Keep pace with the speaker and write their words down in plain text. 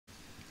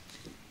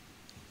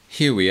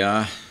Here we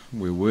are,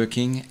 we're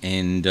working,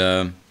 and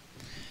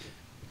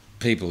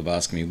people have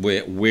asked me,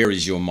 where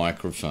is your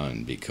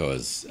microphone,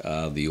 because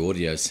the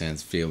audio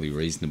sounds fairly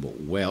reasonable.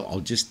 Well, I'll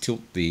just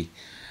tilt the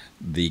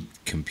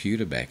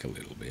computer back a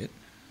little bit,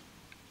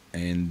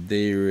 and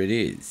there it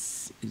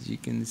is, as you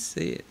can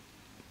see it.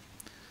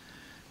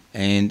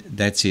 And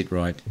that's it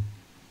right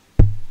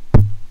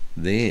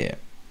there.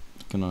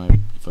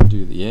 If I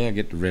do that, yeah, I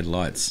get the red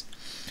lights,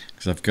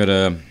 because I've got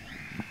a,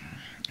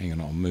 hang on,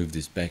 I'll move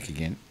this back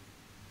again.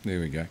 There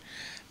we go.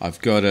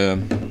 I've got a,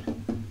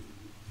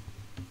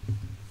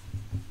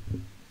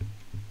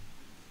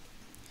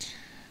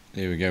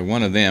 there we go,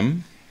 one of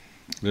them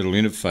little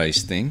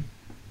interface thing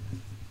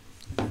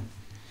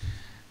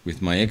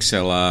with my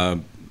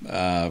XLR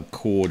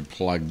cord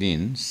plugged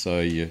in, so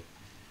your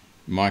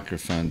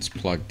microphone's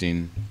plugged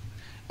in,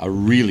 a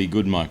really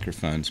good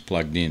microphone's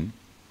plugged in,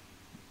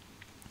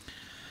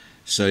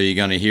 so you're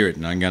going to hear it.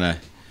 And I'm going to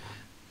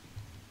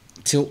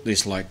tilt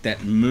this like that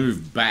and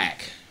move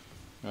back,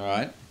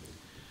 alright,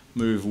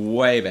 move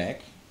way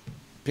back,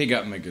 pick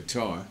up my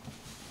guitar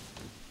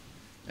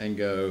and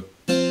go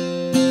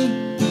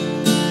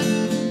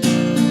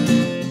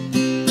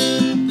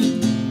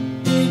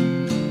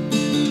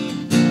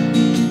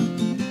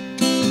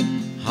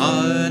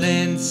heart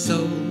and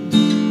soul,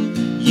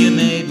 you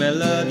made me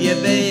love you,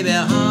 baby,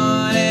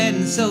 heart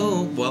and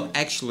soul. Well,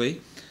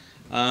 actually,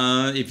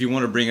 if you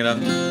want to bring it up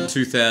to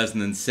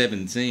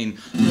 2017,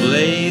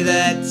 play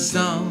that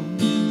song,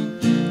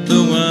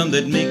 the one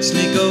that makes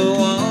me go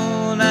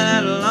all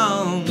night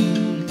long,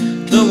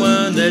 the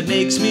one that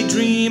makes me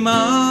dream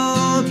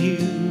of you.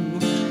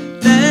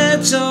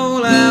 That's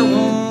all I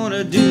want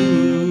to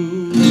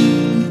do.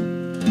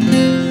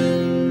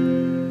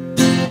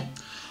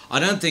 I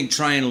don't think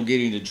Train will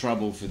get into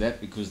trouble for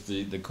that, because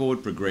the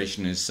chord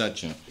progression is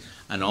such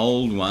an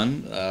old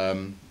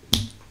one.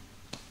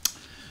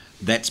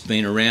 That's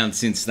been around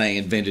since they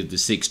invented the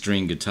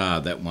 6-string guitar,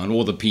 that one,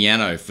 or the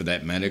piano for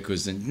that matter,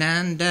 because the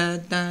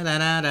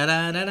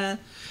da-da-da-da-da-da-da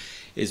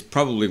is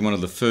probably one of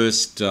the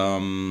first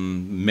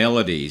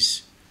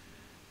melodies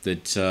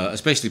that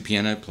especially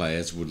piano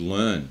players would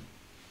learn.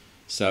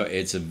 So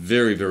it's a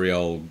very, very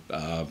old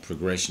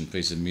progression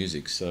piece of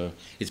music, so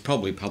it's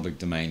probably public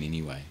domain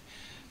anyway.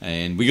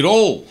 And we could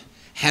all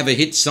have a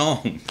hit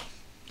song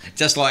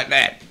just like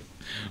that.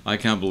 I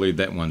can't believe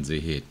that one's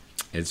a hit.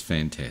 It's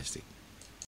fantastic.